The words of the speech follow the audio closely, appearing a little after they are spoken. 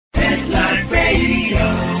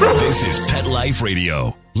This is Pet Life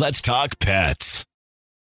Radio. Let's talk pets.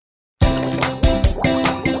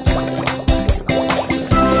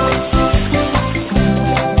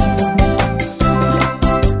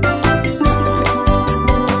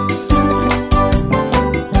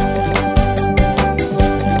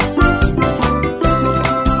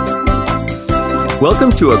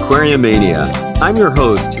 Welcome to Aquarium Mania. I'm your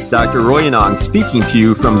host, Dr. Roy Anong, speaking to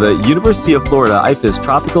you from the University of Florida IFAS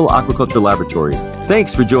Tropical Aquaculture Laboratory.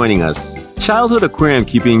 Thanks for joining us. Childhood aquarium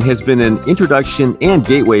keeping has been an introduction and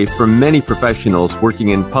gateway for many professionals working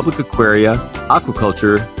in public aquaria,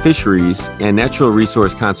 aquaculture, fisheries, and natural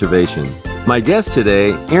resource conservation. My guest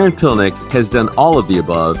today, Aaron Pilnick, has done all of the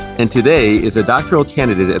above, and today is a doctoral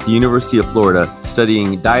candidate at the University of Florida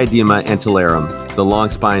studying Diadema antillarum, the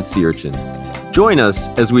long-spined sea urchin. Join us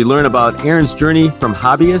as we learn about Aaron's journey from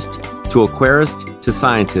hobbyist to aquarist to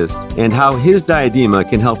scientist and how his diadema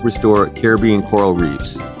can help restore Caribbean coral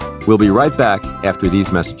reefs. We'll be right back after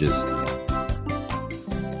these messages.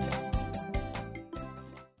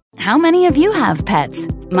 How many of you have pets?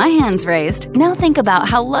 My hand's raised. Now think about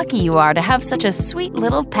how lucky you are to have such a sweet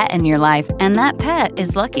little pet in your life, and that pet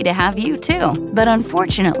is lucky to have you too. But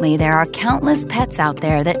unfortunately, there are countless pets out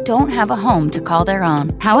there that don't have a home to call their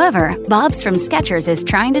own. However, Bob's from Skechers is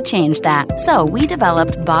trying to change that. So we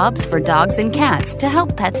developed Bob's for dogs and cats to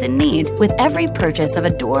help pets in need. With every purchase of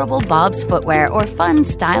adorable Bob's footwear or fun,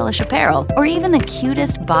 stylish apparel, or even the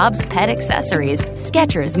cutest Bob's pet accessories,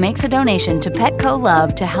 Skechers makes a donation to Petco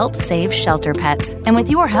Love to help save shelter pets. And with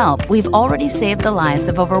your help, we've already saved the lives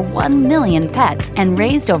of over 1 million pets and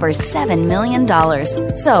raised over $7 million.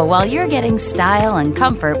 So while you're getting style and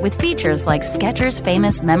comfort with features like Skechers'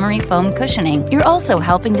 famous memory foam cushioning, you're also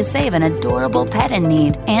helping to save an adorable pet in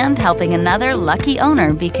need and helping another lucky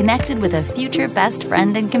owner be connected with a future best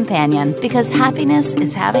friend and companion, because happiness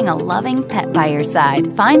is having a loving pet by your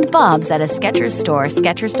side. Find Bob's at a Skechers store,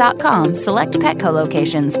 Skechers.com, select Petco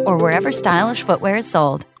locations, or wherever stylish footwear is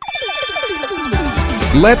sold.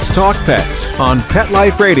 Let's Talk Pets on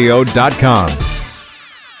PetLifeRadio.com.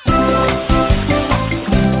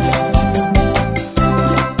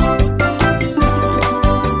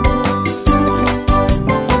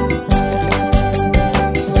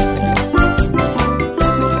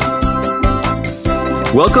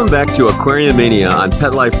 Welcome back to Aquarium Mania on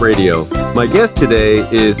Pet Life Radio. My guest today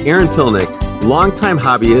is Aaron Pilnick, longtime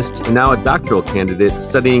hobbyist and now a doctoral candidate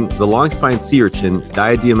studying the long-spined sea urchin,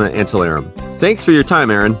 Diadema antillarum. Thanks for your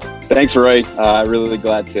time, Aaron. Thanks, Roy. Really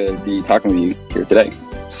glad to be talking with you here today.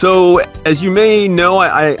 So, as you may know,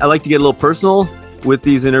 I like to get a little personal with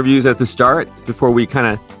these interviews at the start before we kind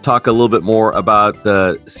of talk a little bit more about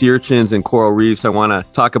the sea urchins and coral reefs. I want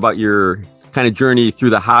to talk about your kind of journey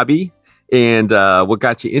through the hobby and what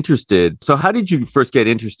got you interested. So how did you first get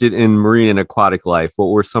interested in marine and aquatic life? What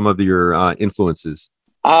were some of your influences?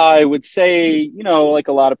 I would say, like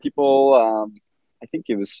a lot of people, I think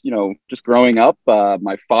it was, just growing up.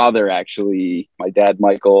 My father, actually, my dad,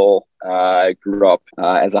 Michael, grew up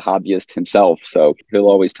as a hobbyist himself. So he'll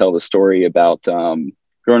always tell the story about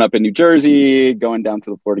growing up in New Jersey, going down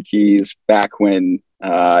to the Florida Keys back when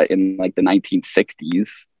in like the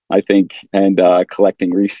 1960s. I think, and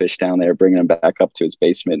collecting reef fish down there, bringing them back up to his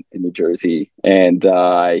basement in New Jersey. And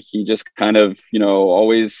he just kind of,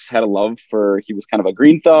 always had a love for, he was kind of a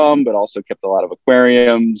green thumb, but also kept a lot of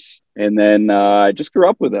aquariums. And then I just grew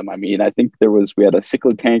up with him. I mean, I think we had a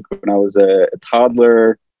cichlid tank when I was a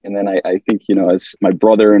toddler. And then I think, as my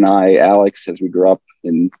brother and I, Alex, as we grew up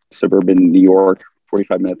in suburban New York,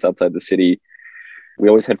 45 minutes outside the city, we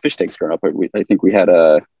always had fish tanks growing up. I think we had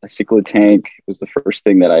a cichlid tank. It was the first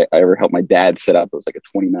thing that I ever helped my dad set up. It was like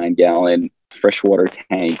a 29-gallon freshwater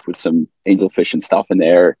tank with some angelfish and stuff in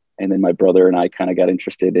there. And then my brother and I kind of got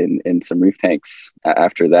interested in some reef tanks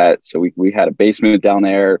after that. So we had a basement down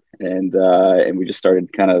there, and we just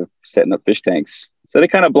started kind of setting up fish tanks. So they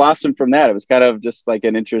kind of blossomed from that. It was kind of just like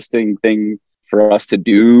an interesting thing for us to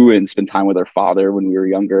do and spend time with our father when we were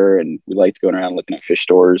younger. And we liked going around looking at fish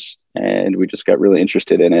stores, and we just got really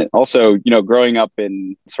interested in it. Also, growing up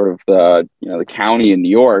in sort of the county in New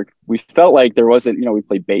York, we felt like there wasn't, we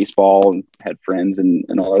played baseball and had friends and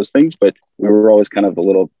all those things, but we were always kind of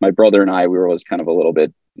my brother and I, we were always kind of a little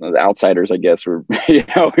bit the outsiders, I guess. We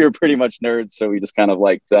were pretty much nerds. So we just kind of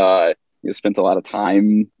liked, spent a lot of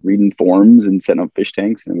time reading forums and setting up fish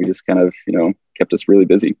tanks, and we just kind of, kept us really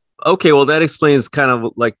busy. Okay, well, that explains kind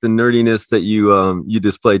of like the nerdiness that you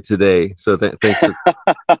displayed today. So thanks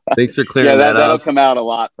for clearing that up. That'll come out a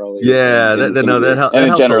lot, probably. Yeah, that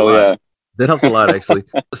helps general, a lot. yeah. That helps a lot, actually.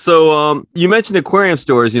 So you mentioned aquarium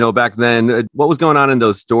stores, back then. What was going on in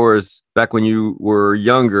those stores back when you were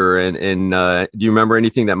younger? And do you remember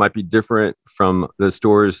anything that might be different from the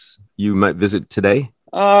stores you might visit today?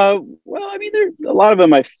 Well, I mean, a lot of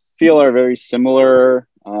them I feel are very similar.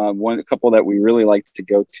 A couple that we really liked to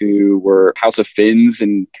go to were House of Fins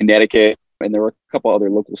in Connecticut. And there were a couple other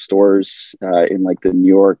local stores in like the New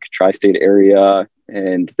York tri-state area.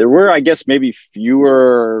 And there were, I guess, maybe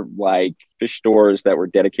fewer like fish stores that were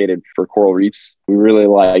dedicated for coral reefs. We really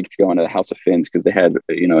liked going to House of Fins because they had,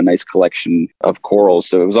 a nice collection of corals.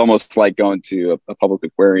 So it was almost like going to a public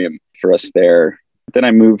aquarium for us there. Then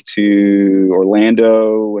I moved to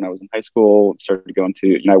Orlando when I was in high school, started going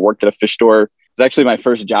to, I worked at a fish store. It was actually my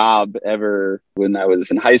first job ever when I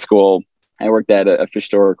was in high school. I worked at a fish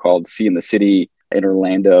store called Sea in the City in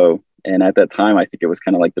Orlando. And at that time, I think it was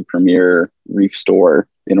kind of like the premier reef store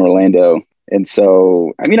in Orlando. And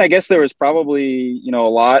so, I mean, I guess there was probably, a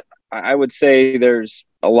lot. I would say there's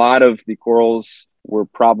a lot of the corals were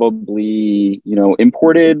probably,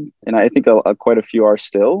 imported. And I think quite a few are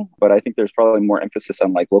still. But I think there's probably more emphasis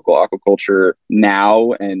on like local aquaculture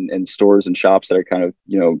now and stores and shops that are kind of,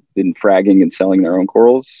 been fragging and selling their own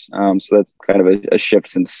corals. So that's kind of a shift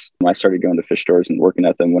since I started going to fish stores and working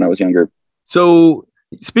at them when I was younger. So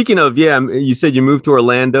speaking of, you said you moved to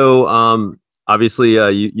Orlando. Obviously,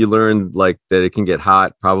 you learned like that it can get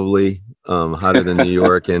hot, probably hotter than New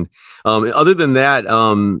York. And other than that,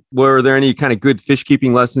 were there any kind of good fish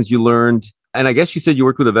keeping lessons you learned? And I guess you said you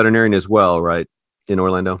worked with a veterinarian as well, right, in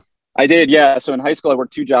Orlando? I did, yeah. So in high school, I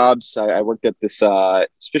worked two jobs. I worked at this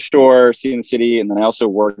fish store, Sea in the City, and then I also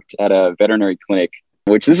worked at a veterinary clinic.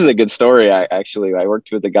 Which this is a good story. I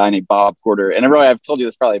worked with a guy named Bob Porter, and I've told you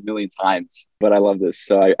this probably a million times, but I love this.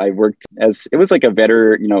 So I worked it was like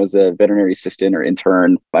as a veterinary assistant or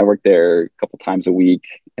intern. I worked there a couple times a week,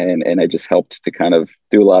 and I just helped to kind of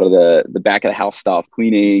do a lot of the back of the house stuff,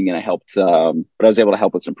 cleaning, and I helped. But I was able to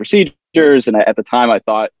help with some procedures, and at the time I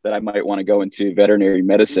thought that I might want to go into veterinary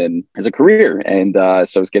medicine as a career, and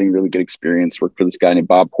so I was getting really good experience. Worked for this guy named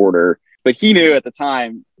Bob Porter. But he knew at the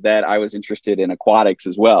time that I was interested in aquatics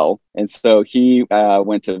as well. And so he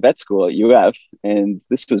went to vet school at UF. And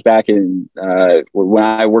this was back in when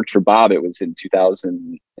I worked for Bob, it was in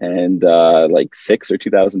 2006 or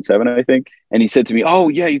 2007, I think. And he said to me, "Oh,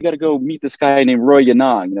 yeah, you got to go meet this guy named Roy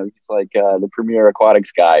Yanong. He's like the premier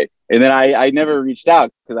aquatics guy." And then I never reached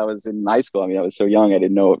out because I was in high school. I mean, I was so young, I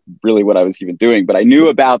didn't know really what I was even doing. But I knew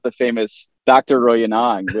about the famous Dr. Roy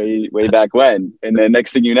Yanong way back when. And then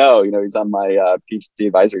next thing you know, he's on my PhD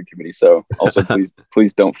advisory committee. So also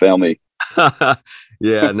please don't fail me.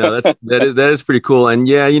 Yeah, no, that is pretty cool. And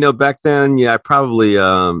back then, I probably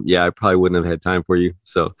wouldn't have had time for you.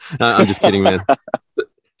 So I'm just kidding, man.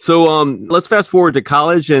 So let's fast forward to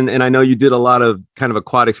college. And I know you did a lot of kind of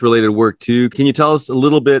aquatics related work too. Can you tell us a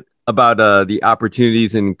little bit about the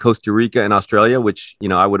opportunities in Costa Rica and Australia, which,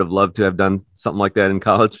 I would have loved to have done something like that in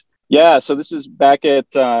college? Yeah, so this is back at,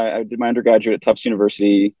 I did my undergraduate at Tufts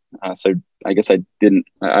University. So I guess I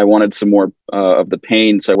wanted some more of the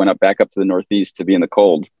pain. So I went back up to the Northeast to be in the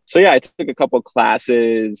cold. So yeah, I took a couple of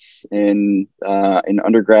classes in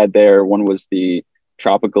undergrad there. One was the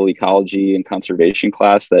tropical ecology and conservation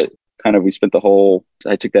class that kind of,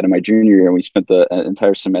 I took that in my junior year, and we spent the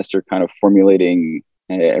entire semester kind of formulating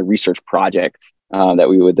a research project that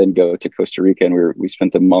we would then go to Costa Rica, and we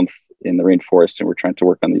spent a month in the rainforest, and we're trying to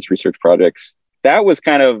work on these research projects. That was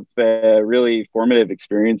kind of a really formative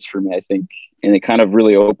experience for me, I think, and it kind of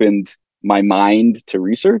really opened my mind to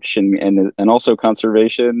research and also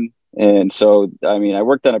conservation. And so, I mean, I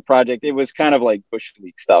worked on a project. It was kind of like bush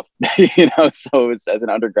league stuff, So it was, as an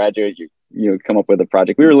undergraduate, you come up with a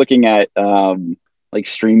project. We were looking at like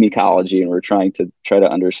stream ecology, and we're trying to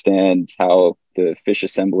understand how the fish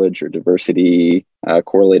assemblage or diversity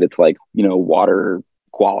correlated to water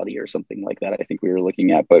quality or something like that. I think we were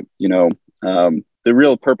looking at, but the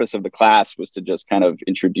real purpose of the class was to just kind of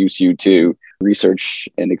introduce you to research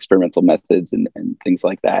and experimental methods and things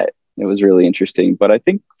like that. It was really interesting. But I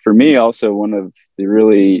think for me also, one of the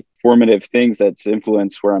really formative things that's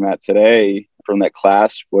influenced where I'm at today from that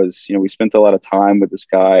class was, we spent a lot of time with this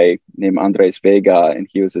guy named Andres Vega, and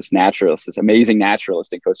he was this amazing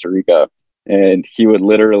naturalist in Costa Rica. And he would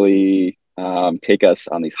literally take us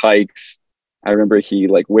on these hikes. I remember he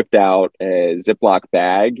whipped out a Ziploc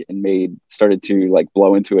bag and started to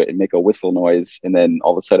blow into it and make a whistle noise. And then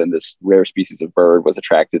all of a sudden this rare species of bird was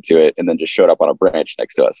attracted to it and then just showed up on a branch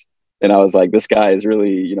next to us. And I was like, this guy is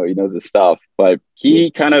really, he knows his stuff. But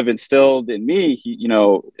he kind of instilled in me,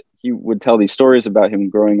 he would tell these stories about him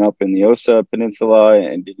growing up in the Osa Peninsula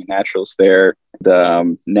and being a naturalist there.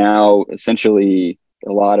 And, now, essentially,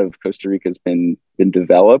 a lot of Costa Rica has been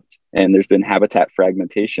developed, and there's been habitat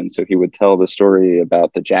fragmentation. So he would tell the story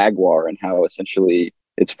about the jaguar and how essentially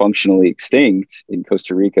it's functionally extinct in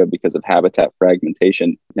Costa Rica because of habitat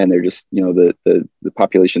fragmentation. And they're just, the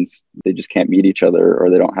populations, they just can't meet each other, or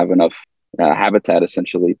they don't have enough habitat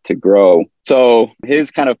essentially to grow. So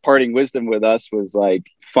his kind of parting wisdom with us was like,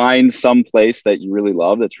 find some place that you really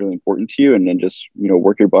love, that's really important to you, and then just,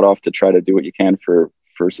 work your butt off to try to do what you can for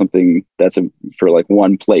something for like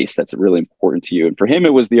one place that's really important to you. And for him,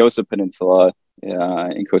 it was the Osa Peninsula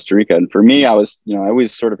in Costa Rica. And for me, I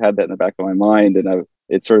always sort of had that in the back of my mind. And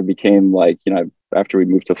it sort of became like, after we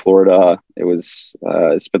moved to Florida, I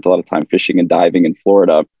spent a lot of time fishing and diving in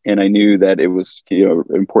Florida. And I knew that it was, an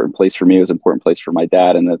important place for me. It was an important place for my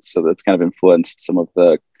dad. And that's kind of influenced some of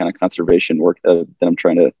the kind of conservation work that I'm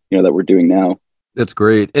trying to, that we're doing now. That's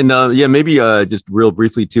great. And maybe just real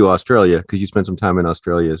briefly to Australia, because you spent some time in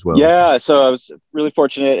Australia as well. Yeah. So I was really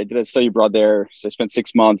fortunate. I did a study abroad there. So I spent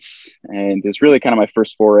 6 months, and it's really kind of my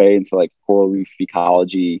first foray into like coral reef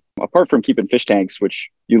ecology. Apart from keeping fish tanks, which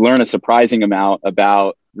you learn a surprising amount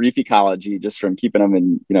about reef ecology just from keeping them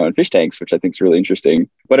in fish tanks, which I think is really interesting.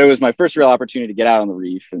 But it was my first real opportunity to get out on the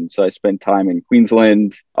reef. And so I spent time in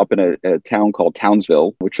Queensland, up in a town called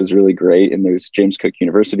Townsville, which was really great. And there's James Cook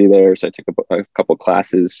University there. So I took a couple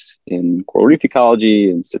classes in coral reef ecology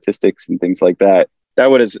and statistics and things like that. That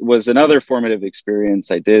was another formative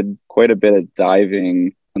experience. I did quite a bit of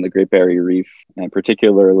diving on the Great Barrier Reef, and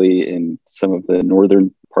particularly in some of the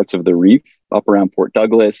northern parts of the reef up around Port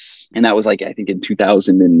Douglas. And that was like, I think in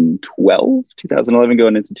 2011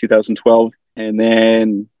 going into 2012. And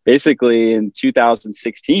then basically in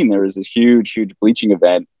 2016, there was this huge bleaching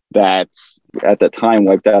event that at that time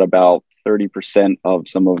wiped out about 30% of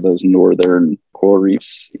some of those northern coral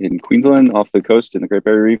reefs in Queensland off the coast in the Great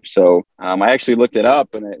Barrier Reef. So I actually looked it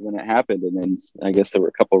up when it happened. And then I guess there were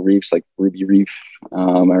a couple of reefs like Ruby Reef. I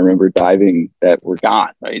remember diving that were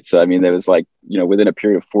gone, right? So, I mean, there was like, within a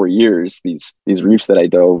period of 4 years, these reefs that I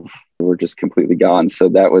dove were just completely gone. So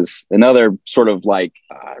that was another sort of like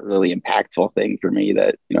really impactful thing for me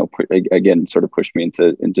that, again, sort of pushed me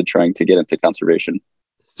into trying to get into conservation.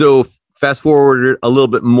 So fast forward a little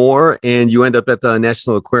bit more, and you end up at the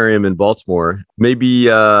National Aquarium in Baltimore. Maybe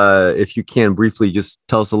if you can briefly just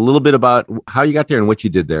tell us a little bit about how you got there and what you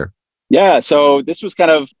did there. Yeah, so this was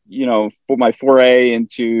kind of, for my foray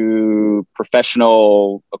into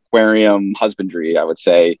professional aquarium husbandry, I would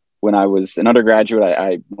say. When I was an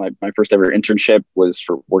undergraduate, my first ever internship was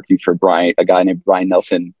for working for a guy named Brian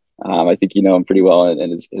Nelson. I think you know him pretty well,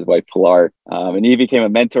 and his wife Pilar. And he became a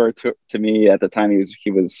mentor to me at the time.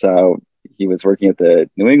 He was working at the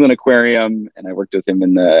New England Aquarium, and I worked with him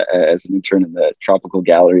as an intern in the tropical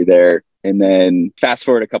gallery there. And then fast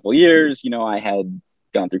forward a couple of years, I had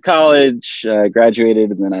gone through college,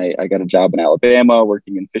 graduated, and then I got a job in Alabama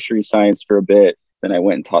working in fisheries science for a bit. Then I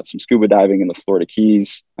went and taught some scuba diving in the Florida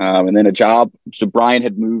Keys, and then a job. So Brian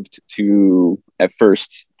had moved to, at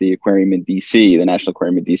first, the aquarium in DC, the National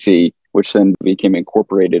Aquarium in DC, which then became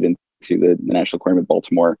incorporated into the National Aquarium in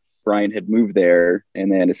Baltimore. Brian had moved there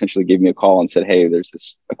and then essentially gave me a call and said, hey, there's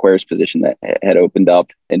this aquarist position that had opened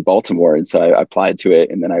up in Baltimore. And so I applied to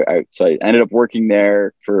it. And then I ended up working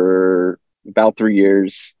there for about 3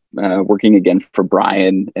 years, working again for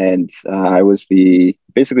Brian. And I was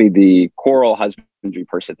basically the coral husbandry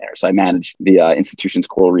person there. So I managed the institution's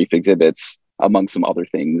coral reef exhibits, among some other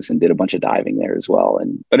things, and did a bunch of diving there as well.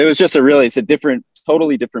 But it was just it's a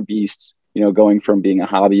totally different beast, going from being a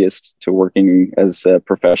hobbyist to working as a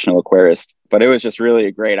professional aquarist. But it was just really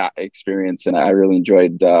a great experience. And I really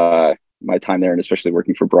enjoyed my time there, and especially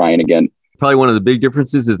working for Brian again. Probably one of the big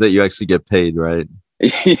differences is that you actually get paid, right?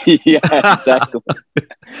 Yeah, exactly.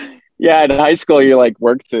 Yeah, in high school, you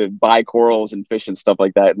work to buy corals and fish and stuff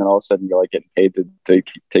like that. And then all of a sudden you're getting paid to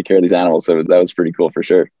take care of these animals. So that was pretty cool for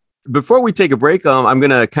sure. Before we take a break, I'm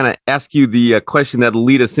going to kind of ask you the question that'll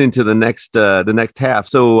lead us into the next half.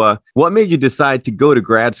 So what made you decide to go to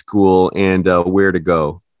grad school, and where to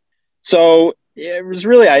go? So it was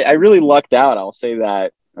really, I really lucked out. I'll say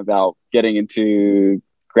that about getting into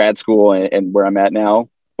grad school and where I'm at now.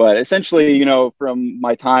 But essentially, from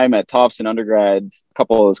my time at Tufts and undergrad, a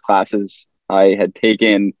couple of those classes I had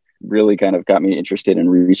taken really kind of got me interested in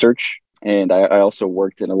research. And I also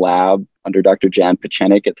worked in a lab under Dr. Jan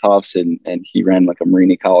Pachenik at Tufts, and he ran a marine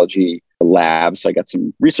ecology lab. So I got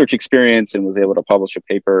some research experience and was able to publish a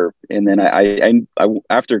paper. And then I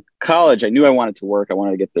after college, I knew I wanted to work. I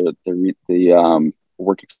wanted to get the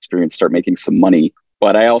work experience, start making some money.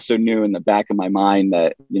 But I also knew in the back of my mind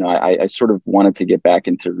that, I sort of wanted to get back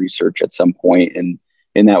into research at some point. And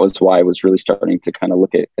that was why I was really starting to kind of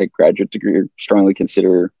look at graduate degree, or strongly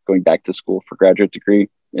consider going back to school for graduate degree.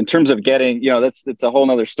 In terms of getting, that's a whole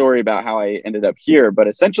nother story about how I ended up here. But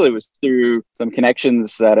essentially it was through some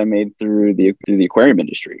connections that I made through the aquarium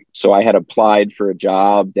industry. So I had applied for a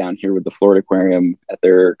job down here with the Florida Aquarium at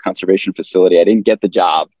their conservation facility. I didn't get the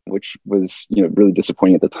job, which was, really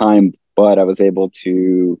disappointing at the time. But I was able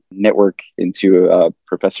to network into a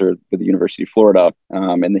professor with the University of Florida.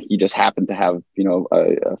 And he just happened to have,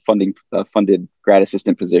 a funded grad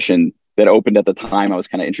assistant position that opened at the time. I was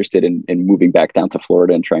kind of interested in moving back down to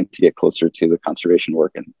Florida and trying to get closer to the conservation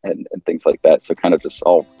work and things like that. So kind of it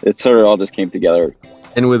sort of all just came together.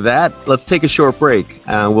 And with that, let's take a short break.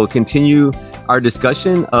 We'll continue our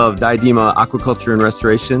discussion of Diadema Aquaculture and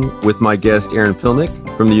Restoration with my guest, Aaron Pilnick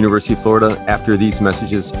from the University of Florida, after these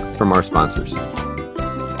messages from our sponsors.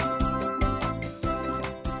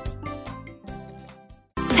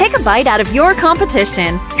 Take a bite out of your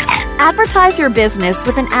competition. Advertise your business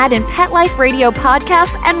with an ad in Pet Life Radio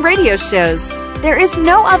podcasts and radio shows. There is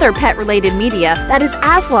no other pet-related media that is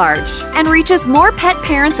as large and reaches more pet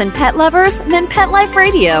parents and pet lovers than Pet Life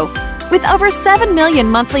Radio. With over 7 million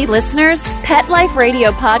monthly listeners, Pet Life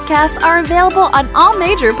Radio podcasts are available on all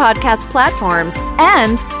major podcast platforms,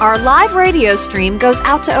 and our live radio stream goes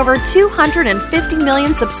out to over 250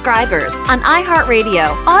 million subscribers on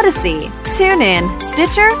iHeartRadio, Odyssey, TuneIn,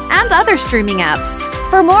 Stitcher, and other streaming apps.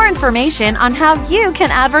 For more information on how you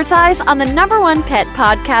can advertise on the #1 pet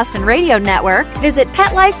podcast and radio network, visit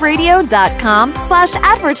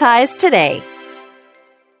PetLifeRadio.com/advertise today.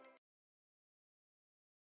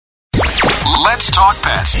 Let's talk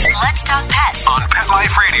pets. Let's talk pets On Pet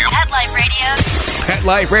Life Radio. Pet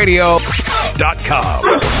Life Radio. PetLifeRadio.com.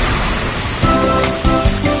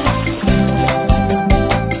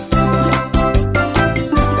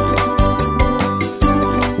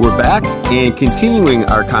 We're back and continuing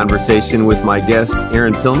our conversation with my guest,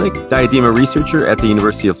 Aaron Pilnick, Diadema researcher at the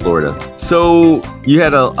University of Florida. So you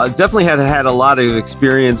had definitely had a lot of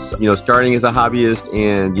experience, starting as a hobbyist.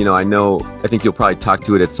 And, I think you'll probably talk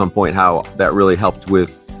to it at some point, how that really helped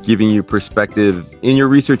with giving you perspective in your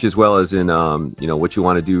research as well as in, what you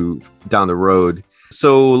want to do down the road.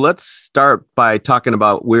 So let's start by talking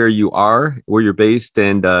about where you are, where you're based,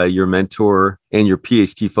 and your mentor and your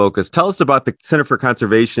PhD focus. Tell us about the Center for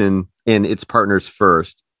Conservation and its partners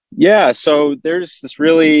first. Yeah, so there's this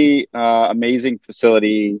really amazing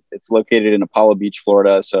facility. It's located in Apollo Beach,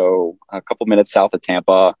 Florida, so a couple minutes south of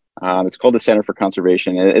Tampa. It's called the Center for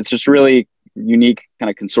Conservation. It's just really unique kind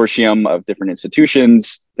of consortium of different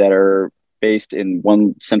institutions that are based in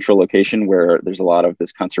one central location where there's a lot of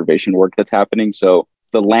this conservation work that's happening. So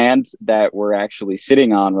the land that we're actually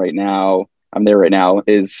sitting on right now, I'm there right now,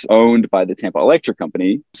 is owned by the Tampa Electric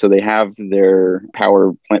Company. So they have their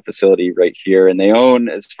power plant facility right here, and they own,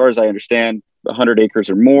 as far as I understand, 100 acres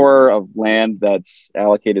or more of land that's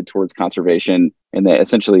allocated towards conservation. And that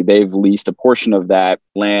essentially they've leased a portion of that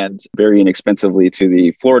land very inexpensively to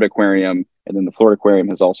the Florida Aquarium. And then the Florida Aquarium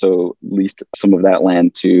has also leased some of that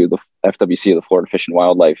land to the FWC, the Florida Fish and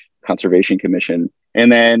Wildlife Conservation Commission.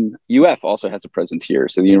 And then UF also has a presence here.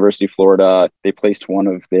 So the University of Florida, they placed one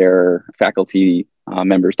of their faculty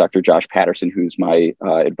members, Dr. Josh Patterson, who's my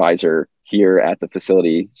advisor here at the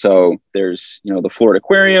facility. So there's, the Florida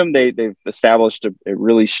Aquarium, they've established a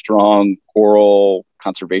really strong coral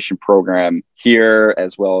conservation program here,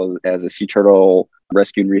 as well as a sea turtle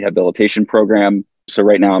rescue and rehabilitation program. So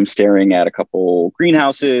right now I'm staring at a couple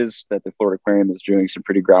greenhouses that the Florida Aquarium is doing some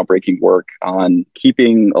pretty groundbreaking work on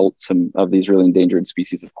keeping some of these really endangered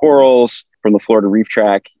species of corals from the Florida Reef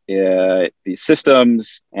Track, these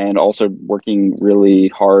systems, and also working really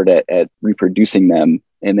hard at reproducing them,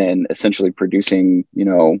 and then essentially producing,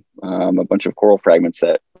 a bunch of coral fragments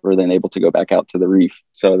that were then able to go back out to the reef.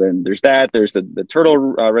 So then there's that. There's the turtle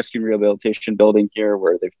rescue and rehabilitation building here,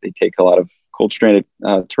 where they take a lot of cold stranded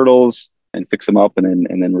turtles and fix them up and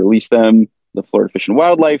then release them. The Florida Fish and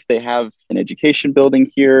Wildlife, they have an education building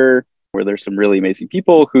here where there's some really amazing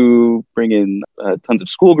people who bring in tons of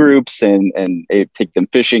school groups and take them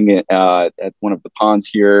fishing at one of the ponds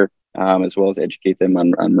here, as well as educate them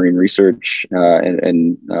on marine research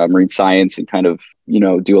and marine science, and kind of,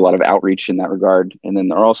 do a lot of outreach in that regard. And then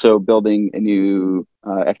they're also building a new,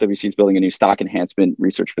 FWC is building a new stock enhancement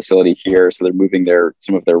research facility here. So they're moving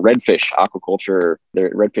some of their redfish aquaculture,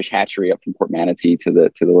 their redfish hatchery up from Port Manatee to the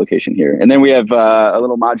location here. And then we have a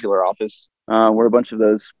little modular office where a bunch of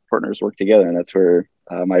those partners work together. And that's where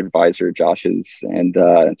my advisor Josh's, and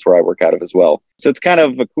it's where I work out of as well. So it's kind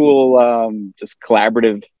of a cool, just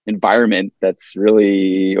collaborative environment that's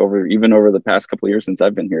really over the past couple of years since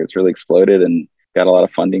I've been here. It's really exploded and got a lot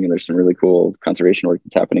of funding, and there's some really cool conservation work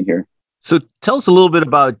that's happening here. So tell us a little bit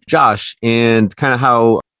about Josh and kind of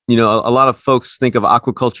how, a lot of folks think of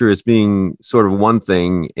aquaculture as being sort of one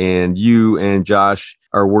thing, and you and Josh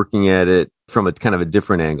are working at it from a kind of a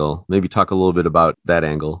different angle. Maybe talk a little bit about that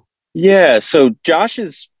angle. Yeah, so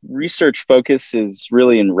Josh's research focus is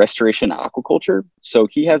really in restoration aquaculture. So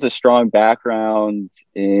he has a strong background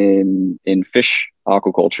in fish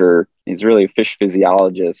aquaculture. He's really a fish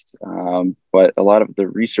physiologist, but a lot of the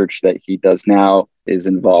research that he does now is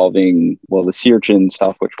involving, the sea urchin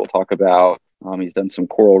stuff, which we'll talk about. He's done some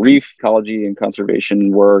coral reef ecology and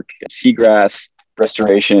conservation work, seagrass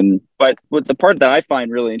restoration. But what the part that I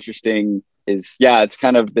find really interesting is, it's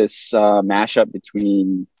kind of this mashup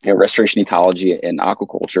between restoration ecology and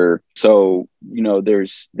aquaculture. So,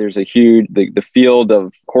 there's a huge, the field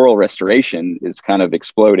of coral restoration is kind of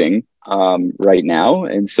exploding right now.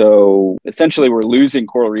 And so essentially we're losing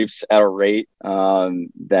coral reefs at a rate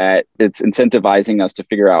that it's incentivizing us to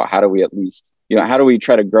figure out how do we at least, how do we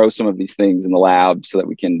try to grow some of these things in the lab so that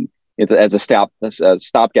we can, it's as a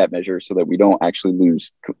stopgap measure so that we don't actually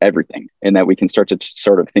lose everything, and that we can start to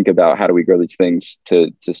sort of think about how do we grow these things to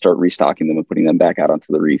start restocking them and putting them back out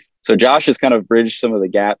onto the reef. So Josh has kind of bridged some of the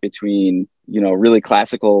gap between, really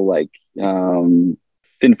classical like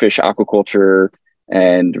finfish aquaculture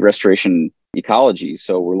and restoration ecology.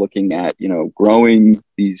 So we're looking at, growing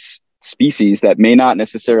these species that may not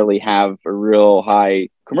necessarily have a real high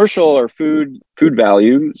commercial or food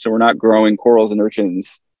value. So we're not growing corals and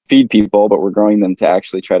urchins feed people, but we're growing them to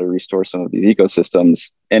actually try to restore some of these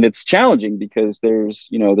ecosystems. And it's challenging because there's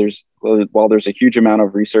a huge amount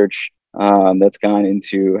of research that's gone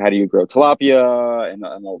into how do you grow tilapia and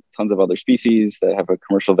tons of other species that have a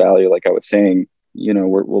commercial value. Like I was saying,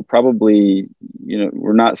 we'll probably,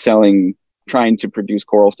 we're not trying to produce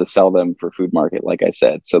corals to sell them for food market, like I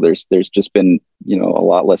said. So there's just been, a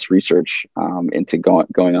lot less research into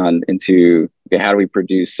going on into how do we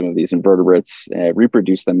produce some of these invertebrates,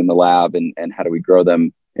 reproduce them in the lab, and how do we grow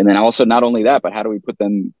them? And then also not only that, but how do we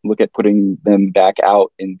look at putting them back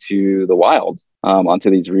out into the wild, onto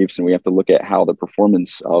these reefs? And we have to look at how the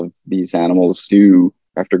performance of these animals do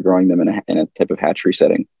after growing them in a type of hatchery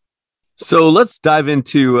setting. So let's dive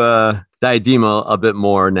into diadema a bit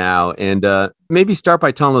more now, and maybe start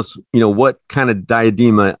by telling us, what kind of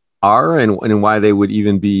diadema are and why they would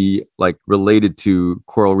even be like related to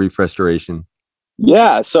coral reef restoration.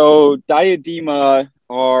 Yeah, so diadema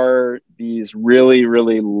are these really,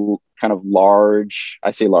 really kind of large,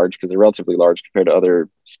 I say large because they're relatively large compared to other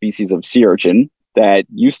species of sea urchin that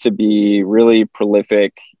used to be really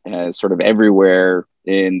prolific sort of everywhere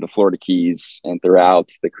in the Florida Keys and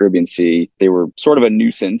throughout the Caribbean Sea. They were sort of a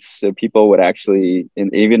nuisance. So people would actually,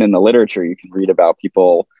 even in the literature, you can read about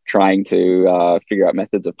people trying to figure out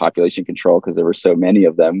methods of population control because there were so many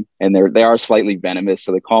of them. And they are slightly venomous.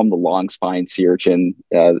 So they call them the long spine sea urchin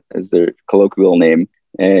as their colloquial name.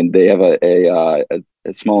 And they have a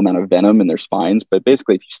small amount of venom in their spines. But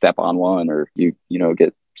basically, if you step on one or you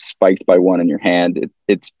get spiked by one in your hand,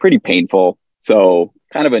 it's pretty painful. So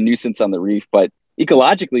kind of a nuisance on the reef, but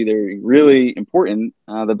ecologically, they're really important.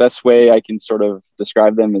 The best way I can sort of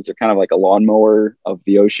describe them is they're kind of like a lawnmower of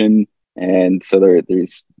the ocean. And so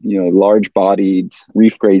there's large-bodied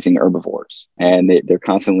reef grazing herbivores, and they're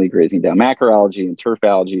constantly grazing down macroalgae and turf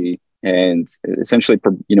algae, and essentially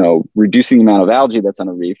reducing the amount of algae that's on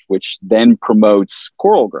a reef, which then promotes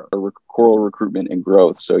coral growth or coral recruitment and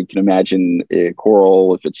growth. So you can imagine a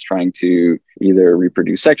coral, if it's trying to either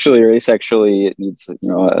reproduce sexually or asexually, it needs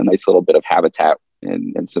a nice little bit of habitat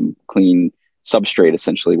and some clean substrate,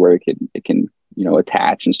 essentially, where it can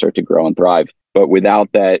attach and start to grow and thrive. But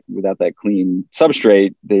without that clean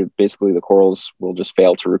substrate, the corals will just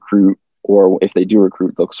fail to recruit, or if they do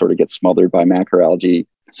recruit, they'll sort of get smothered by macroalgae.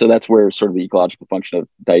 So that's where sort of the ecological function of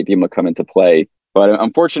diadema come into play. But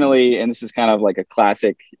unfortunately, and this is kind of like a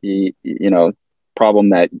classic,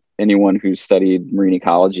 problem that anyone who's studied marine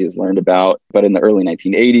ecology has learned about. But in the early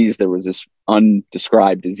 1980s, there was this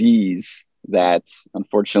undescribed disease that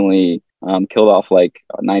unfortunately killed off like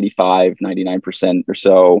 99% or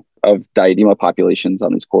so of diadema populations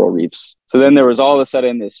on these coral reefs. So then there was all of a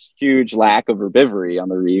sudden this huge lack of herbivory on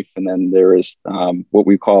the reef. And then there is what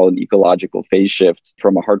we call an ecological phase shift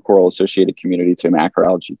from a hard coral associated community to a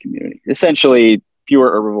macroalgae community. Essentially, fewer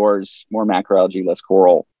herbivores, more macroalgae, less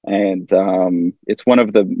coral. And it's one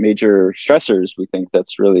of the major stressors we think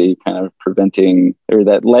that's really kind of preventing, or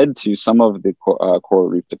that led to some of the coral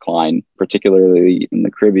reef decline, particularly in the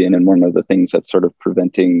Caribbean, and one of the things that's sort of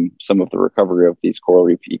preventing some of the recovery of these coral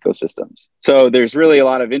reef ecosystems. So there's really a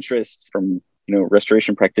lot of interest from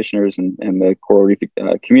restoration practitioners and the coral reef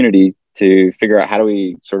community to figure out how do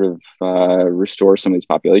we sort of restore some of these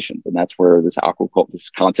populations. And that's where this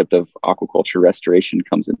concept of aquaculture restoration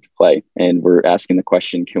comes into play. And we're asking the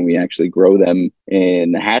question, can we actually grow them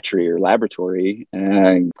in the hatchery or laboratory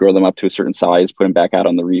and grow them up to a certain size, put them back out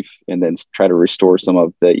on the reef, and then try to restore some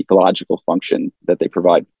of the ecological function that they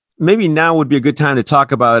provide? Maybe now would be a good time to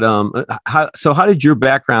talk about how did your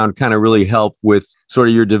background kind of really help with sort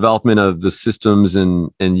of your development of the systems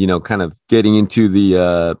and kind of getting into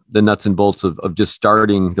the nuts and bolts of just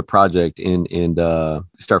starting the project and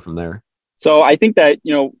start from there? So I think that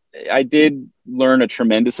I did learn a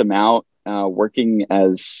tremendous amount working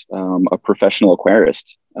as a professional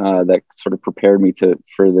aquarist that sort of prepared me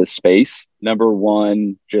for this space. Number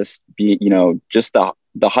one, just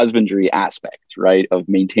the husbandry aspect, right, of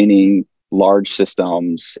maintaining large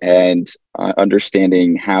systems and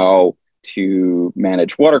understanding how to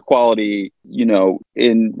manage water quality,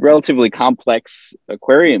 in relatively complex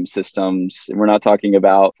aquarium systems. And we're not talking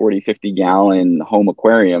about 40, 50 gallon home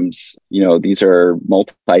aquariums. These are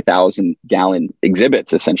multi-thousand gallon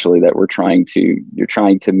exhibits, essentially, that you're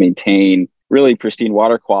trying to maintain really pristine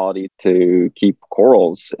water quality to keep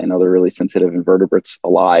corals and other really sensitive invertebrates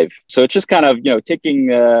alive. So it's just kind of, taking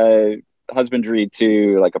husbandry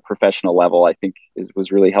to like a professional level, I think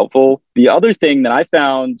was really helpful. The other thing that I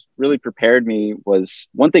found really prepared me was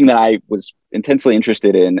one thing that I was intensely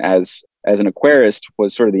interested in as an aquarist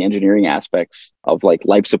was sort of the engineering aspects of like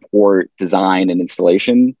life support, design, and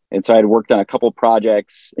installation. And so I had worked on a couple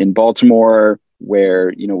projects in Baltimore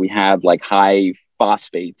where, we had like high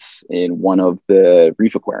phosphates in one of the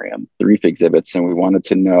reef exhibits. And we wanted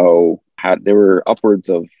to know how there were upwards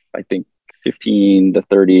of, I think, 15 to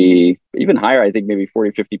 30, even higher, I think maybe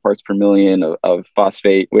 40, 50 parts per million of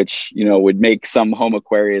phosphate, which, would make some home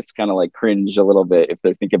aquarists kind of like cringe a little bit if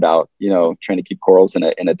they think about, trying to keep corals in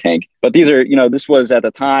a tank. But these are, this was at the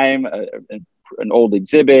time an old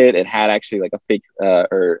exhibit. It had actually like a fake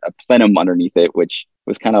or a plenum underneath it, which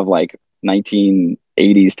was kind of like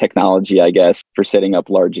 1980s technology, I guess, for setting up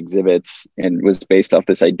large exhibits, and was based off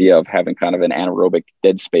this idea of having kind of an anaerobic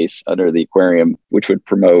dead space under the aquarium, which would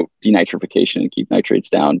promote denitrification and keep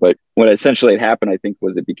nitrates down. But what essentially had happened, I think,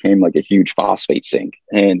 was it became like a huge phosphate sink.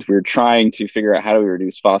 And we were trying to figure out how do we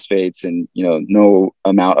reduce phosphates, and, no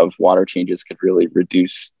amount of water changes could really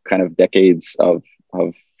reduce kind of decades of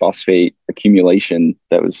phosphate accumulation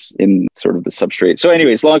that was in sort of the substrate. So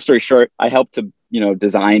anyways, long story short, I helped to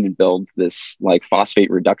design and build this like phosphate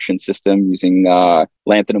reduction system using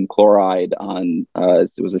lanthanum chloride on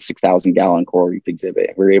it was a 6,000 gallon coral reef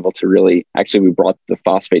exhibit. We were able to we brought the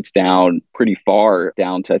phosphates down pretty far,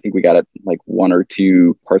 down to, I think we got it like 1 or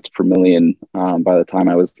 2 parts per million by the time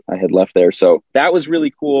I had left there. So that was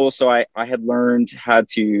really cool. So I had learned how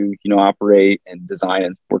to operate and design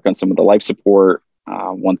and work on some of the life support.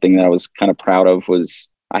 One thing that I was kind of proud of was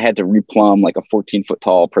I had to replumb like a 14-foot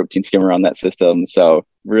tall protein skimmer on that system. So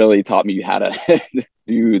really taught me how to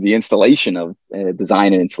do the installation of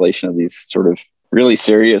design and installation of these sort of really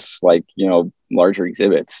serious, like, larger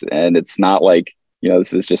exhibits. And it's not like,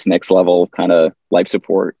 this is just next level kind of life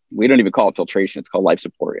support. We don't even call it filtration. It's called life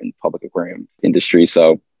support in public aquarium industry.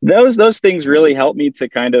 So those things really helped me to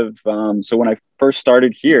kind of, so when I first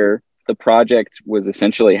started here, the project was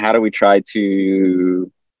essentially how do we try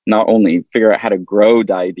to not only figure out how to grow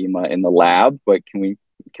diadema in the lab, but can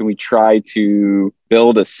we try to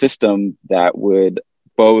build a system that would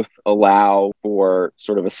both allow for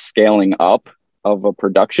sort of a scaling up of a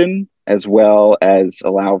production as well as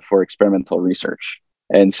allow for experimental research.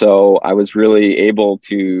 And so I was really able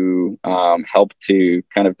to help to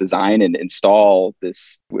kind of design and install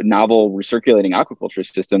this novel recirculating aquaculture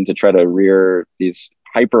system to try to rear these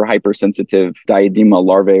hyper sensitive diadema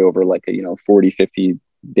larvae over like a 40, 50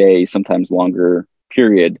 day, sometimes longer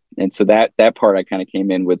period. And so that part I kind of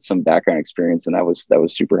came in with some background experience, and that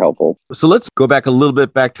was super helpful. So let's go back a little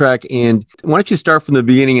bit, backtrack, and why don't you start from the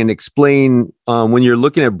beginning and explain when you're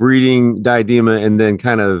looking at breeding diadema and then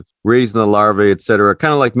kind of raising the larvae, et cetera,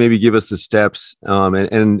 kind of like maybe give us the steps.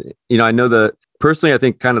 And I know that personally, I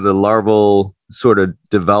think kind of the larval sort of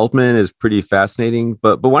development is pretty fascinating,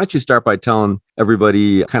 but why don't you start by telling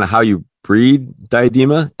everybody kind of how you breed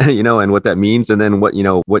diadema, and what that means, and then what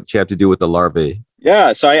you have to do with the larvae.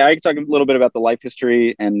 Yeah, so I can talk a little bit about the life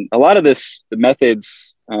history, and a lot of the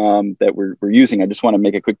methods that we're using. I just want to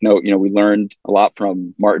make a quick note. We learned a lot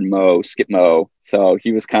from Martin Moe, Skip Moe. So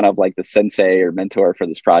he was kind of like the sensei or mentor for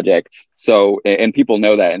this project. So, and people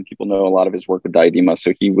know that, and people know a lot of his work with Diadema.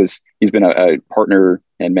 So he's been a partner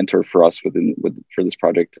and mentor for us for this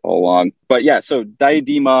project all along. But yeah, so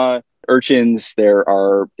Diadema urchins, there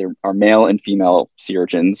are male and female sea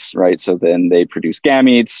urchins, right? So then they produce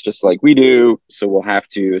gametes just like we do. So we'll have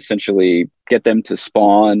to essentially get them to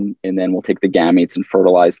spawn, and then we'll take the gametes and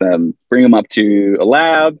fertilize them, bring them up to a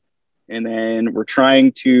lab, and then we're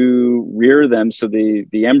trying to rear them. So the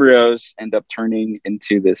embryos end up turning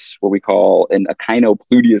into this, what we call an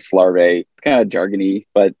echinopluteus larvae. It's kind of jargony,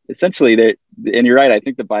 but essentially and you're right, I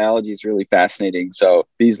think the biology is really fascinating. So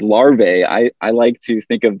these larvae, I like to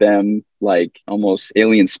think of them like almost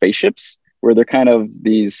alien spaceships, where they're kind of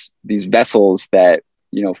these vessels that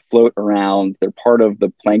float around. They're part of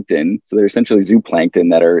the plankton. So they're essentially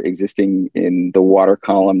zooplankton that are existing in the water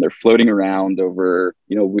column. They're floating around over,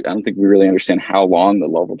 I don't think we really understand how long the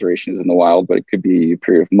larval duration is in the wild, but it could be a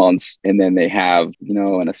period of months. And then they have,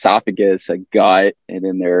 an esophagus, a gut, and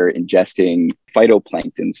then they're ingesting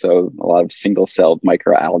phytoplankton. So a lot of single-celled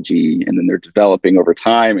microalgae, and then they're developing over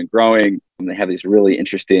time and growing. And they have these really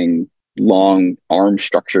interesting long arm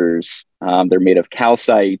structures. They're made of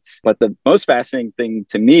calcite. But the most fascinating thing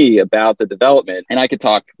to me about the development, and I could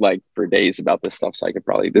talk like for days about this stuff, so I could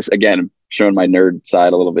this again, I'm showing my nerd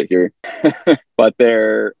side a little bit here, but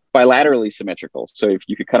they're bilaterally symmetrical. So if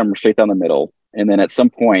you could cut them straight down the middle, and then at some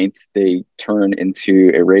point they turn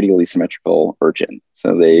into a radially symmetrical urchin.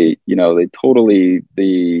 So they totally,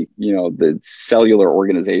 the cellular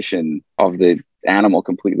organization of the animal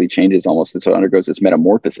completely changes almost, and so it undergoes this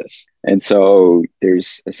metamorphosis. And so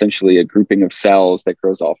there's essentially a grouping of cells that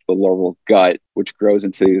grows off the larval gut, which grows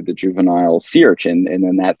into the juvenile sea urchin, and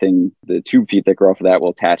then that thing, the tube feet that grow off of that, will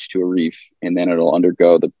attach to a reef, and then it'll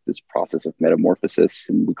undergo this process of metamorphosis,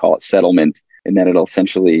 and we call it settlement, and then it'll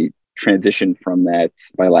essentially transition from that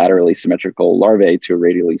bilaterally symmetrical larvae to a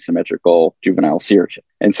radially symmetrical juvenile sea urchin.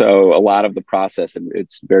 And so a lot of the process, and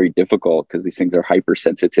it's very difficult because these things are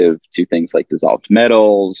hypersensitive to things like dissolved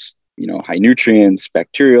metals, high nutrients,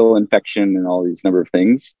 bacterial infection, and all these number of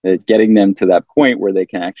things. Getting them to that point where they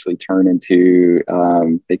can actually turn into,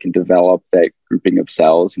 they can develop that grouping of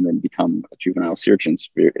cells and then become a juvenile sea urchin.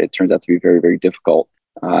 It turns out to be very, very difficult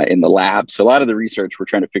in the lab. So a lot of the research, we're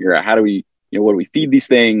trying to figure out, how do we, what do we feed these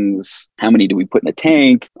things? How many do we put in a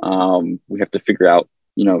tank? We have to figure out,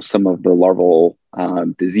 some of the larval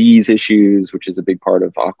disease issues, which is a big part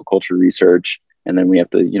of aquaculture research. And then we have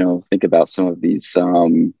to, think about some of these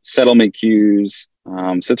settlement cues.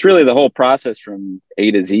 So it's really the whole process from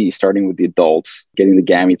A to Z, starting with the adults, getting the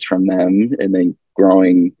gametes from them, and then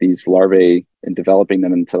growing these larvae and developing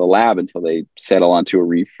them into the lab until they settle onto a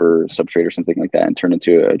reef or substrate or something like that and turn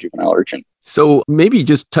into a juvenile urchin. So maybe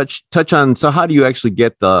just touch on, so how do you actually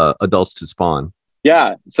get the adults to spawn?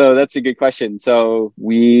 Yeah, so that's a good question. So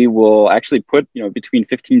we will actually put, between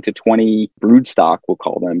 15 to 20 brood stock, we'll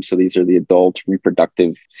call them. So these are the adult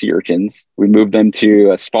reproductive sea urchins. We move them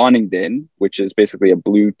to a spawning bin, which is basically a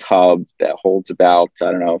blue tub that holds about,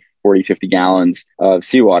 40, 50 gallons of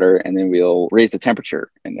seawater, and then we'll raise the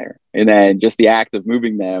temperature in there. And then just the act of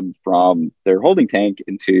moving them from their holding tank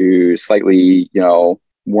into slightly,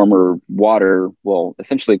 warmer water will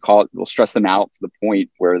essentially will stress them out to the point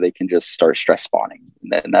where they can just start stress spawning.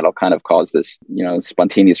 And then that'll kind of cause this,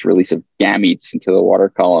 spontaneous release of gametes into the water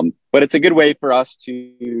column. But it's a good way for us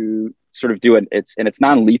to sort of do it. It's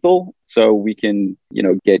non-lethal. So we can,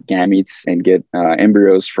 get gametes and get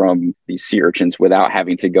embryos from these sea urchins without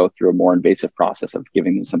having to go through a more invasive process of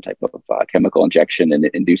giving them some type of chemical injection and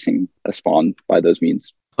inducing a spawn by those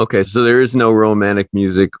means. Okay, so there is no romantic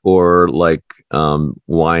music or like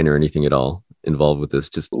wine or anything at all involved with this.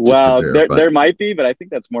 There might be, but I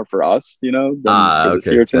think that's more for us, than for the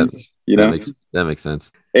sea urchins. That makes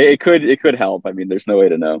sense. It could help. I mean, there's no way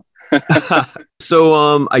to know.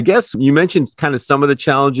 So I guess you mentioned kind of some of the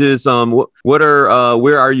challenges. Where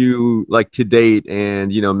are you like to date? And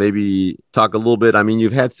maybe talk a little bit. I mean,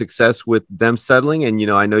 you've had success with them settling, and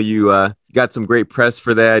I know you got some great press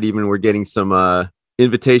for that. Even we're getting some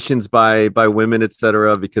invitations by women,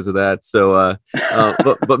 etc., because of that. So,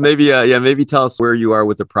 but maybe tell us where you are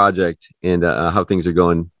with the project and how things are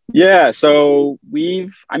going. Yeah, so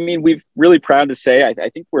we've really proud to say, I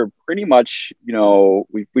think we're pretty much,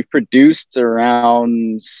 we've produced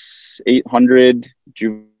around 800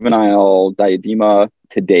 juvenile Diadema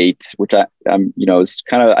to date, which is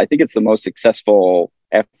kind of, I think it's the most successful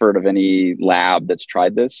effort of any lab that's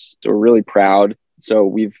tried this. So we're really proud. So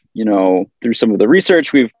we've, through some of the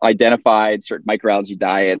research, we've identified certain microalgae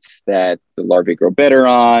diets that the larvae grow better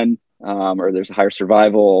on, or there's a higher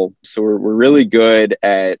survival. So we're really good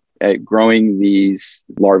at growing these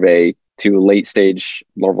larvae to late stage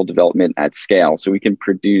larval development at scale. So we can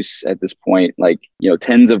produce at this point,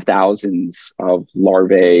 tens of thousands of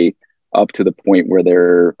larvae up to the point where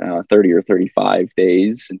they're 30 or 35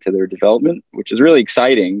 days into their development, which is really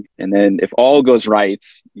exciting. And then if all goes right,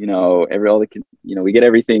 we get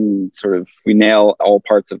everything we nail all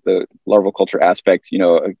parts of the larval culture aspect,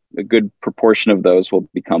 a good proportion of those will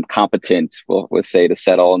become competent, we'll say, to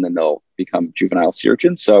settle, and then they'll become juvenile sea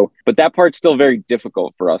urchins. So, but that part's still very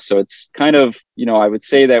difficult for us. So it's kind of, I would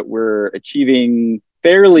say that we're achieving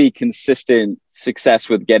fairly consistent success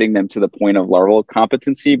with getting them to the point of larval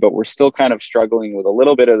competency, but we're still kind of struggling with a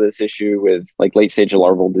little bit of this issue with late stage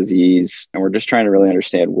larval disease. And we're just trying to really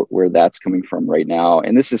understand where that's coming from right now.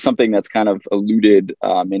 And this is something that's kind of eluded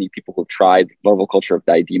many people who've tried larval culture of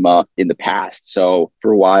Diadema in the past. So for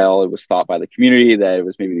a while, it was thought by the community that it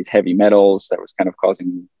was maybe these heavy metals that was kind of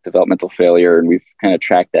causing developmental failure. And we've kind of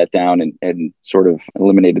tracked that down and sort of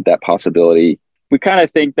eliminated that possibility. We kind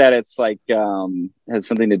of think that it's has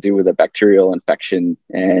something to do with a bacterial infection,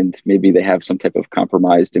 and maybe they have some type of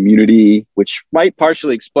compromised immunity, which might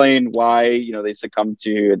partially explain why, they succumb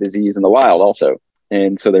to a disease in the wild also.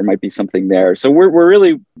 And so there might be something there. So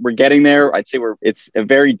we're getting there. I'd say it's a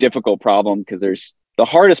very difficult problem because the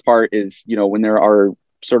hardest part is, when there are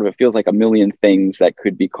it feels like a million things that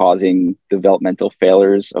could be causing developmental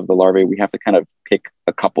failures of the larvae, we have to kind of pick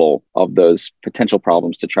a couple of those potential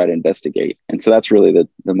problems to try to investigate. And so that's really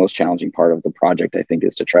the most challenging part of the project, I think,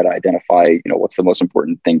 is to try to identify, what's the most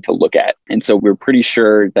important thing to look at. And so we're pretty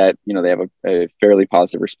sure that, they have a fairly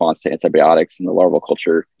positive response to antibiotics in the larval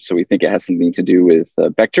culture. So we think it has something to do with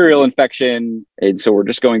bacterial infection. And so we're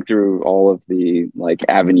just going through all of the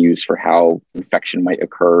avenues for how infection might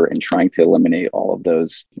occur and trying to eliminate all of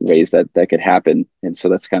those ways that could happen. And so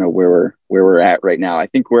that's kind of where we're at right now. I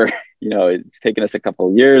think it's taken us a couple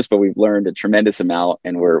of years, but we've learned a tremendous amount,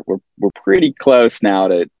 and we're pretty close now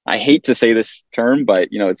to, I hate to say this term, but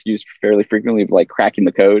it's used fairly frequently, cracking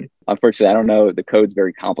the code. Unfortunately, I don't know. The code's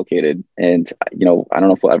very complicated, and I don't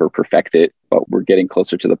know if we'll ever perfect it, but we're getting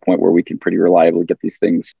closer to the point where we can pretty reliably get these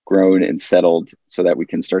things grown and settled so that we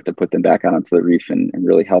can start to put them back out onto the reef and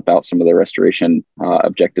really help out some of the restoration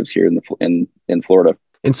objectives here in Florida.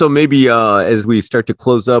 And so maybe as we start to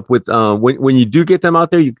close up with when you do get them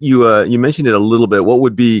out there, you mentioned it a little bit. What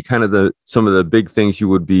would be kind of some of the big things you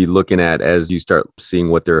would be looking at as you start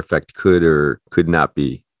seeing what their effect could or could not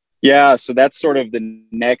be? Yeah, so that's sort of the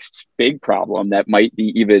next big problem that might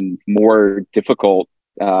be even more difficult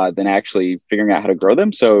than actually figuring out how to grow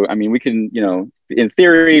them. So, I mean, we can, in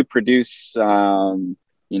theory, produce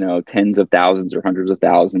tens of thousands or hundreds of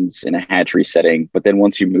thousands in a hatchery setting. But then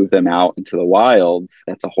once you move them out into the wild,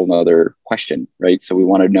 that's a whole nother question, right? So we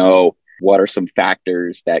want to know what are some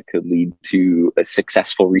factors that could lead to a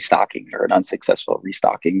successful restocking or an unsuccessful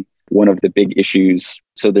restocking. One of the big issues,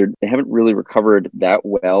 so they haven't really recovered that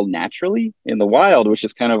well naturally in the wild, which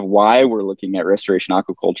is kind of why we're looking at restoration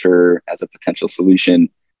aquaculture as a potential solution.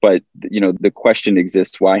 But, the question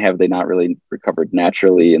exists, why have they not really recovered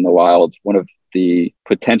naturally in the wild? One of the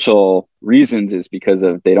potential reasons is because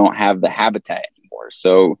they don't have the habitat anymore.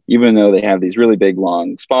 So even though they have these really big,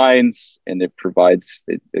 long spines and it provides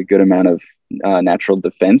a good amount of natural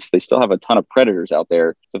defense, they still have a ton of predators out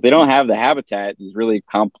there. So if they don't have the habitat, these really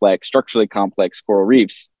complex, structurally complex coral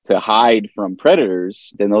reefs to hide from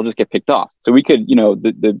predators, then they'll just get picked off. So we could,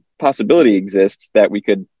 the possibility exists that we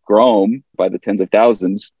could grow them by the tens of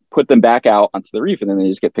thousands, put them back out onto the reef, and then they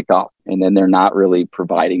just get picked off. And then they're not really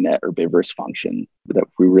providing that herbivorous function that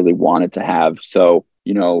we really wanted to have. So,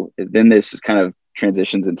 then this is kind of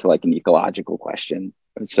transitions into an ecological question.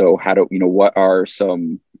 So what are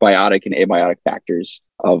some biotic and abiotic factors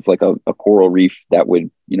of a coral reef that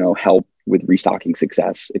would, help with restocking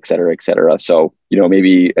success, et cetera, et cetera. So,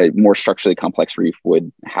 maybe a more structurally complex reef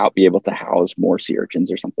would be able to house more sea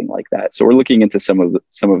urchins or something like that. So we're looking into some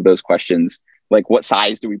of those questions, like what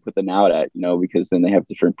size do we put them out at, because then they have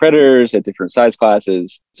different predators at different size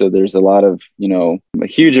classes. So there's a lot of, a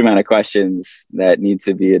huge amount of questions that need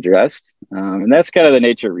to be addressed. And that's kind of the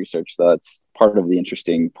nature of research. So that's part of the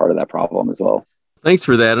interesting part of that problem as well. Thanks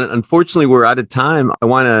for that. Unfortunately, we're out of time. I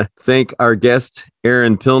want to thank our guest,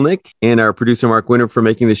 Aaron Pilnick, and our producer, Mark Winter, for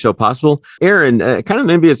making the show possible. Aaron, kind of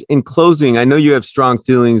maybe in closing, I know you have strong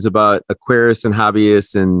feelings about aquarists and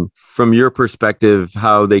hobbyists, and from your perspective,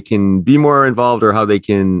 how they can be more involved or how they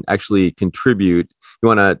can actually contribute. You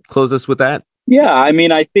want to close us with that? Yeah, I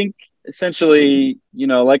mean, I think, essentially,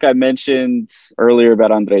 like I mentioned earlier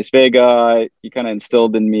about Andres Vega, he kind of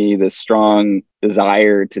instilled in me this strong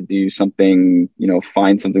desire to do something,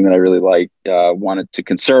 find something that I really liked, wanted to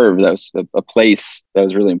conserve. That was a place that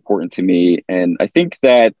was really important to me. And I think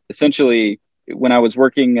that essentially when I was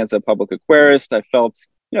working as a public aquarist, I felt,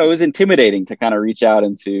 it was intimidating to kind of reach out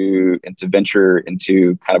into venture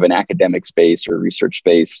into kind of an academic space or research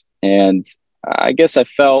space. And I guess I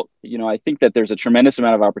felt, I think that there's a tremendous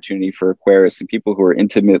amount of opportunity for aquarists and people who are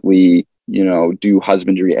intimately, do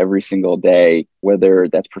husbandry every single day, whether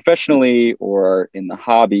that's professionally or in the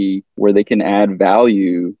hobby, where they can add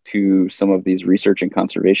value to some of these research and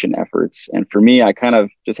conservation efforts. And for me, I kind of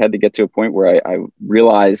just had to get to a point where I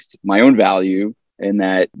realized my own value and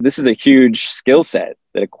that this is a huge skill set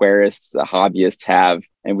that aquarists, hobbyists have.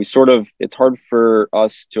 And it's hard for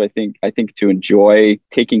us to, I think to enjoy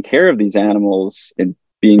taking care of these animals and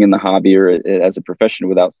being in the hobby or as a profession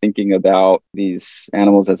without thinking about these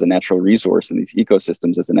animals as a natural resource and these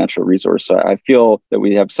ecosystems as a natural resource. So I feel that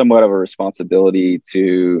we have somewhat of a responsibility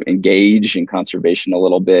to engage in conservation a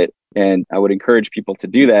little bit. And I would encourage people to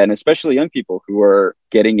do that, and especially young people who are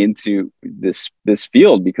getting into this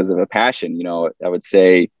field because of a passion. I would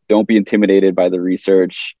say don't be intimidated by the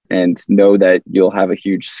research and know that you'll have a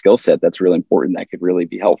huge skill set that's really important that could really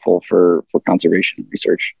be helpful for conservation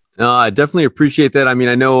research. No, I definitely appreciate that. I mean,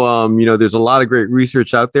 I know, there's a lot of great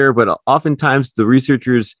research out there, but oftentimes the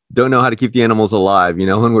researchers don't know how to keep the animals alive,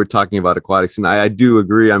 when we're talking about aquatics. And I do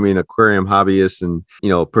agree. I mean, aquarium hobbyists and,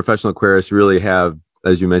 professional aquarists really have,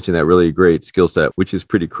 as you mentioned, that really great skill set, which is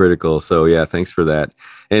pretty critical. So yeah, thanks for that.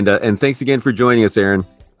 And thanks again for joining us, Aaron.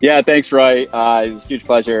 Yeah, thanks, Roy. It was a huge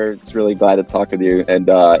pleasure. It's really glad to talk with you. And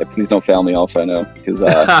please don't fail me also, I know, because you're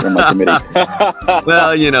on my committee.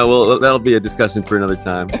 Well, that'll be a discussion for another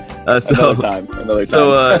time. Another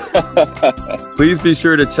time. Please be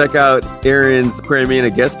sure to check out Aaron's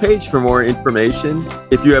Aquariumania guest page for more information.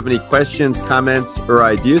 If you have any questions, comments, or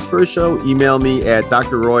ideas for a show, email me at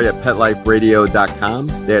drroy@petliferadio.com.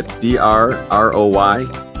 That's DRROY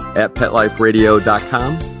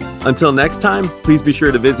 @petliferadio.com. Until next time, please be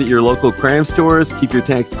sure to visit your local aquarium stores, keep your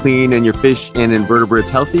tanks clean and your fish and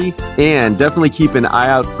invertebrates healthy, and definitely keep an eye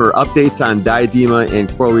out for updates on diadema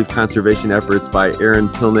and coral reef conservation efforts by Aaron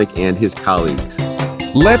Pilnick and his colleagues.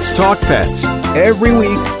 Let's Talk Pets, every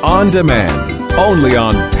week on demand, only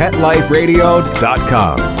on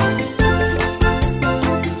PetLifeRadio.com.